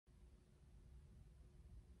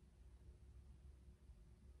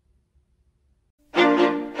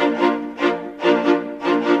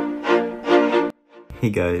Hey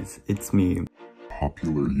guys, it's me,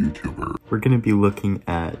 popular YouTuber. We're gonna be looking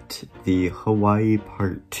at the Hawaii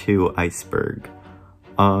Part 2 Iceberg.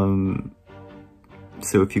 So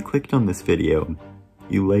if you clicked on this video,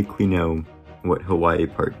 you likely know what Hawaii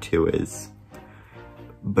Part 2 is.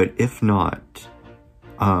 But if not,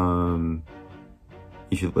 you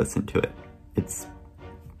should listen to it. It's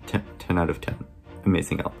 10 out of 10.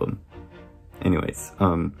 Amazing album. Anyways,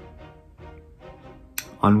 on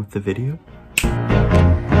with the video.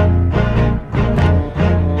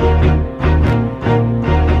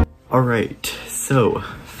 Alright, so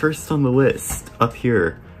first on the list, up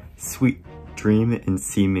here, Sweet Dream in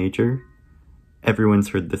C major. Everyone's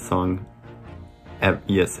heard this song.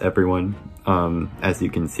 Yes, everyone. As you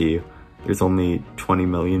can see, there's only 20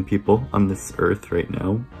 million people on this earth right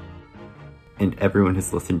now, and everyone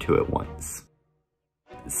has listened to it once.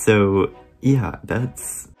 So yeah,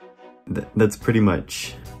 that's pretty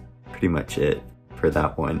much it for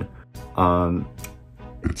that one.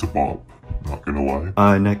 It's a bop, not gonna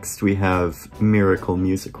lie. Next we have Miracle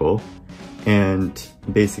Musical, and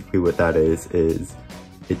basically what that is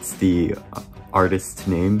it's the artist's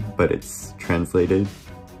name, but it's translated.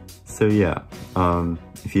 So yeah,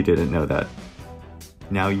 if you didn't know that,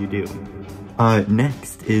 now you do.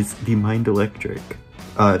 Next is The Mind Electric.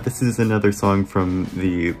 This is another song from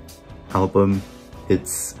the album.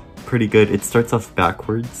 It's pretty good. It starts off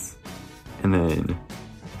backwards and then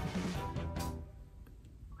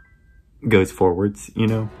goes forwards, you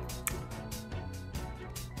know?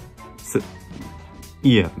 So,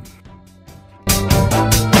 yeah.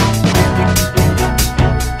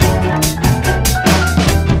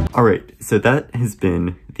 Alright, so that has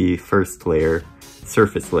been the first layer,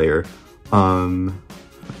 surface layer.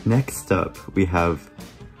 Next up we have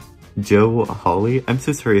Joe Hawley. I'm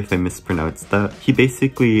so sorry if I mispronounced that. He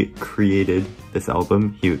basically created this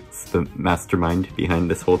album. He was the mastermind behind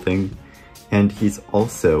this whole thing. And he's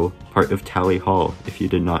also part of Tally Hall, if you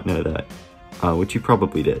did not know that, which you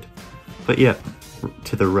probably did. But yeah,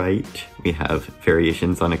 to the right, we have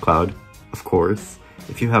Variations on a Cloud, of course.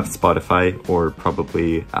 If you have Spotify, or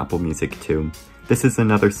probably Apple Music too, this is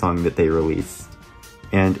another song that they released.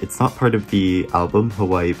 And it's not part of the album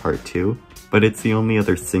Hawaii Part 2, but it's the only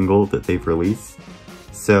other single that they've released.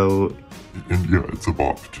 So... and yeah, it's a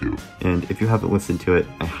bop too. And if you haven't listened to it,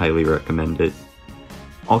 I highly recommend it.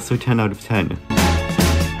 Also 10 out of 10.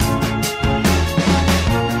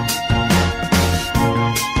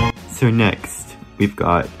 So next, we've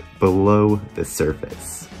got Below the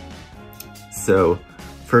Surface. So,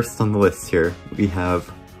 first on the list here, we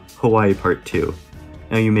have Hawaii Part 2.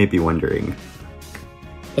 Now you may be wondering,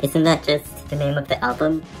 isn't that just the name of the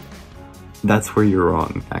album? That's where you're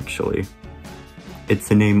wrong, actually. It's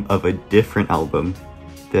the name of a different album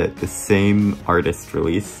that the same artist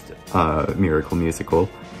released, Miracle Musical,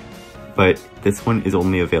 but this one is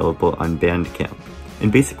only available on Bandcamp.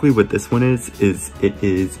 And basically what this one is it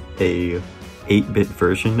is a 8-bit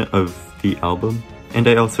version of the album, and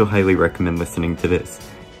I also highly recommend listening to this.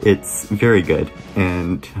 It's very good,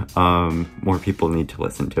 and more people need to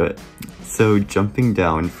listen to it. So jumping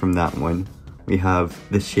down from that one, we have,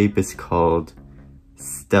 the shape is called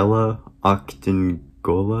Stella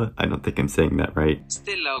Octangola. I don't think I'm saying that right.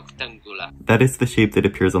 Stella Octangola. That is the shape that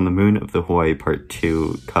appears on the moon of the Hawaii Part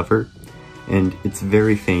 2 cover. And it's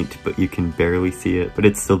very faint, but you can barely see it, but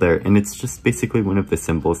it's still there. And it's just basically one of the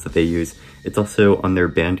symbols that they use. It's also on their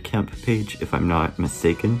Bandcamp page, if I'm not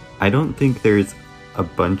mistaken. I don't think there's a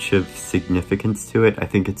bunch of significance to it. I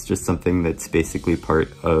think it's just something that's basically part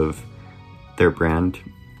of their brand,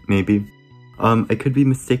 maybe. I could be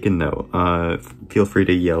mistaken though. Feel free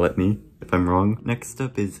to yell at me if I'm wrong. Next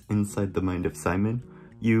up is Inside the Mind of Simon.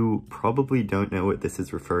 You probably don't know what this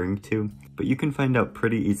is referring to, but you can find out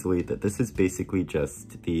pretty easily that this is basically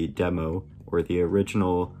just the demo, or the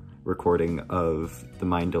original recording of The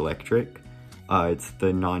Mind Electric. It's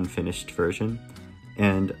the non-finished version,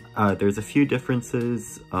 and there's a few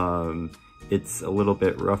differences. It's a little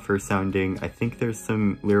bit rougher sounding. I think there's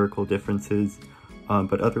some lyrical differences,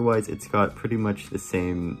 but otherwise it's got pretty much the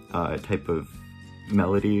same type of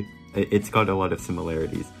melody. It's got a lot of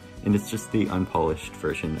similarities. And it's just the unpolished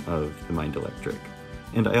version of The Mind Electric.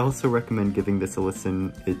 And I also recommend giving this a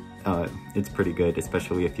listen. It's pretty good,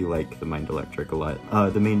 especially if you like The Mind Electric a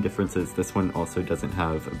lot. The main difference is this one also doesn't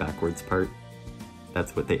have a backwards part.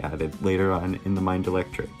 That's what they added later on in The Mind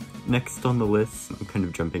Electric. Next on the list, I'm kind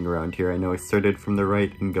of jumping around here. I know I started from the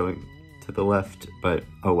right and going to the left, but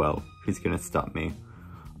oh well, who's gonna stop me?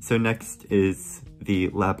 So next is the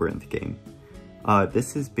Labyrinth game.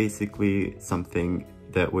 This is basically something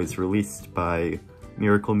that was released by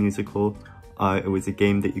Miracle Musical It was a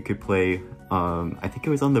game that you could play, I think it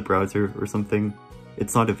was on the browser or something.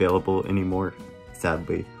 It's not available anymore,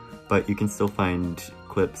 sadly, but you can still find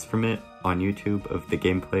clips from it on YouTube of the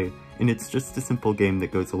gameplay, and it's just a simple game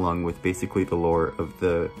that goes along with basically the lore of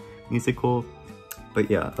the musical. But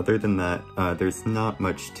yeah, other than that, there's not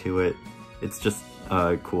much to it. It's just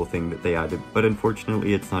a cool thing that they added, but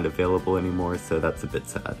unfortunately it's not available anymore, so that's a bit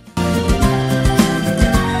sad.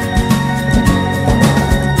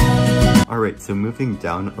 Alright, so moving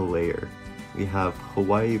down a layer, we have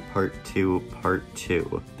Hawaii Part 2 Part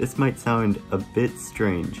 2. This might sound a bit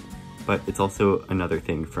strange, but it's also another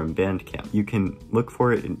thing from Bandcamp. You can look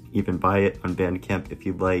for it and even buy it on Bandcamp if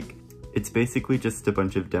you'd like. It's basically just a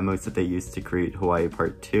bunch of demos that they used to create Hawaii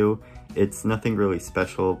Part 2. It's nothing really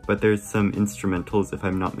special, but there's some instrumentals if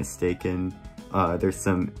I'm not mistaken. There's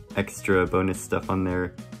some extra bonus stuff on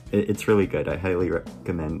there. It's really good. I highly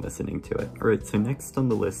recommend listening to it. Alright, so next on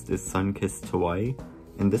the list is Sun-Kissed Hawaii,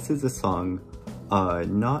 and this is a song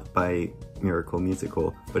not by Miracle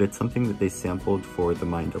Musical, but it's something that they sampled for The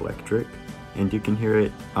Mind Electric, and you can hear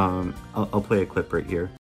it. I'll play a clip right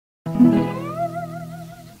here.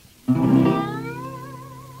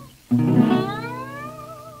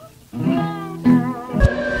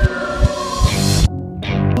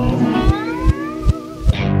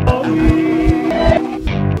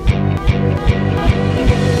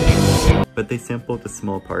 But they sampled a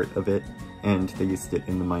small part of it, and they used it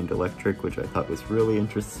in The Mind Electric, which I thought was really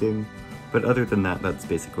interesting. But other than that, that's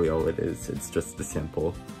basically all it is. It's just a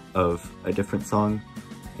sample of a different song,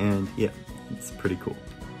 and yeah, it's pretty cool.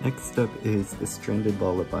 Next up is the Stranded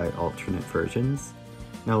Lullaby alternate versions.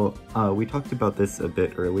 Now, we talked about this a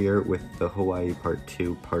bit earlier with the Hawaii Part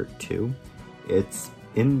 2 Part 2. It's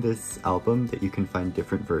in this album that you can find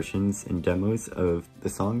different versions and demos of the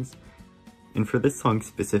songs. And for this song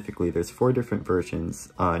specifically, there's 4 different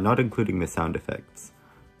versions, not including the sound effects.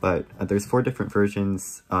 But there's 4 different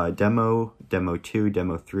versions, Demo, Demo 2,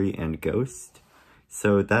 Demo 3, and Ghost.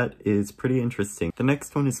 So that is pretty interesting. The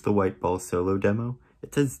next one is the White Ball solo demo.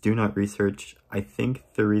 It says do not research. I think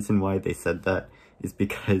the reason why they said that is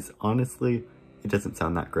because, honestly, it doesn't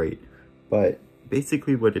sound that great. But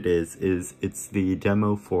basically what it is it's the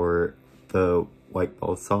demo for the White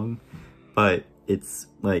Ball song, but it's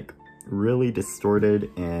like really distorted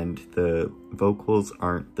and the vocals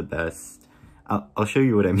aren't the best. I'll show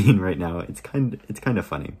you what I mean right now. It's kind of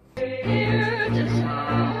funny.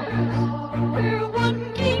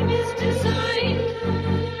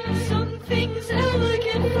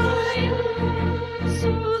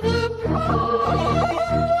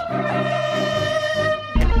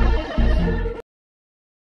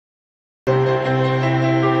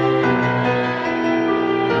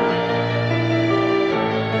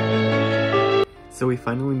 So we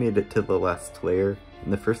finally made it to the last layer,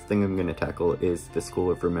 and the first thing I'm going to tackle is the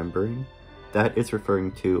School of Remembering. That is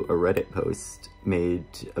referring to a Reddit post made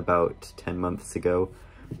about 10 months ago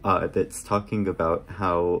that's talking about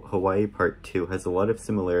how Hawaii Part 2 has a lot of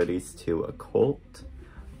similarities to a cult,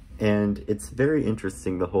 and it's very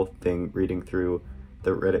interesting, the whole thing, reading through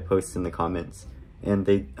the Reddit posts in the comments, and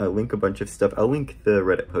they link a bunch of stuff. I'll link the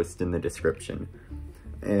Reddit post in the description,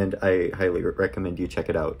 and I highly recommend you check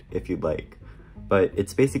it out if you'd like. But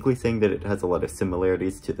it's basically saying that it has a lot of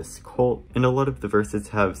similarities to this cult, and a lot of the verses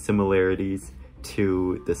have similarities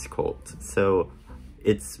to this cult. So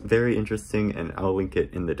it's very interesting, and I'll link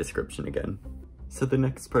it in the description again. So the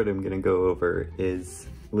next part I'm gonna go over is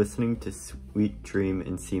listening to Sweet Dream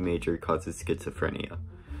in C major causes schizophrenia.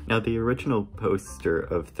 Now, the original poster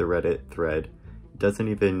of the Reddit thread doesn't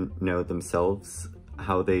even know themselves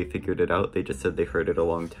how they figured it out. They just said they heard it a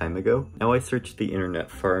long time ago. Now, I searched the internet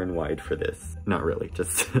far and wide for this. Not really,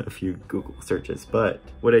 just a few Google searches, but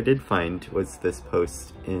what I did find was this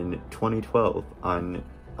post in 2012 on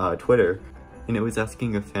Twitter, and it was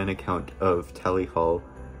asking a fan account of Tally Hall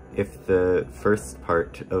if the first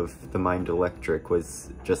part of The Mind Electric was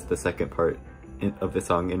just the second part of the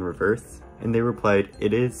song in reverse, and they replied,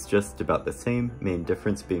 it is just about the same, main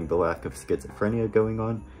difference being the lack of schizophrenia going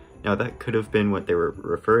on. Now, that could have been what they were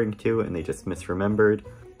referring to, and they just misremembered.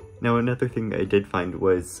 Now, another thing I did find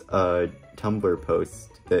was a Tumblr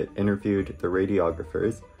post that interviewed the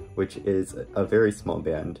Radiographers, which is a very small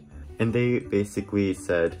band, and they basically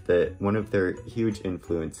said that one of their huge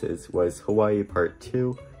influences was Hawaii Part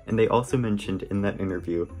 2, and they also mentioned in that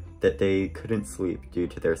interview that they couldn't sleep due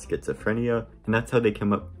to their schizophrenia, and that's how they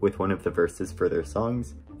came up with one of the verses for their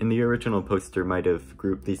songs. And the original poster might have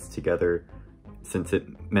grouped these together since it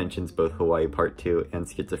mentions both Hawaii Part 2 and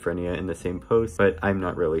schizophrenia in the same post, but I'm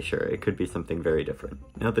not really sure. It could be something very different.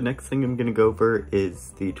 Now, the next thing I'm gonna go over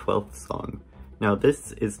is the 12th song. Now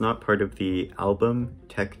this is not part of the album,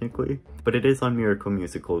 technically, but it is on Miracle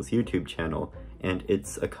Musical's YouTube channel, and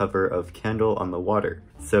it's a cover of Candle on the Water.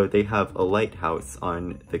 So they have a lighthouse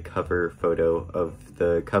on the cover photo of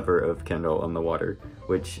the cover of Candle on the Water,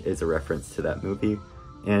 which is a reference to that movie,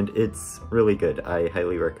 and it's really good. I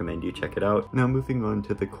highly recommend you check it out. Now moving on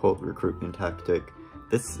to the cult recruitment tactic.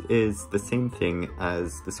 This is the same thing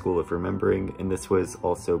as the School of Remembering, and this was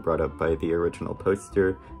also brought up by the original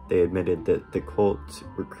poster. They admitted that the cult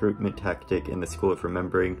recruitment tactic in the School of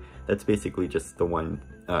Remembering, that's basically just the one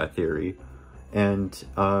theory. And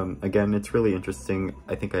again, it's really interesting.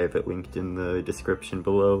 I think I have it linked in the description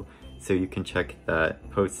below, so you can check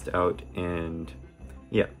that post out. And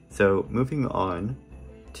yeah, so moving on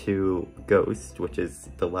to Ghost, which is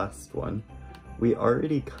the last one. We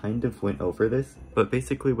already kind of went over this, but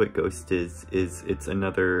basically what Ghost is it's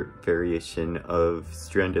another variation of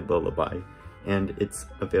Stranded Lullaby, and it's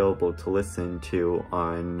available to listen to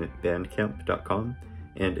on bandcamp.com,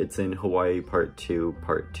 and it's in Hawaii Part 2,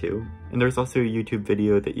 Part 2. And there's also a YouTube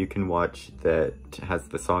video that you can watch that has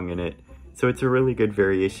the song in it, so it's a really good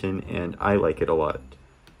variation, and I like it a lot.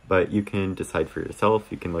 But you can decide for yourself,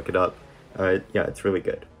 you can look it up. Yeah, it's really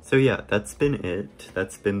good. So yeah, that's been it.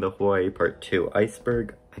 That's been the Hawaii Part 2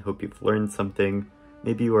 Iceberg. I hope you've learned something.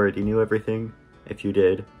 Maybe you already knew everything. If you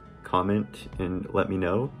did, comment and let me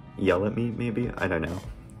know. Yell at me, maybe? I don't know.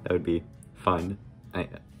 That would be fun.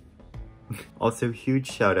 Also, huge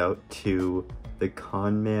shout out to the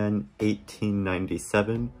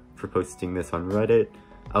Conman1897 for posting this on Reddit.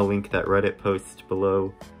 I'll link that Reddit post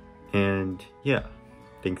below. And yeah,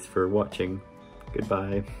 thanks for watching.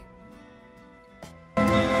 Goodbye.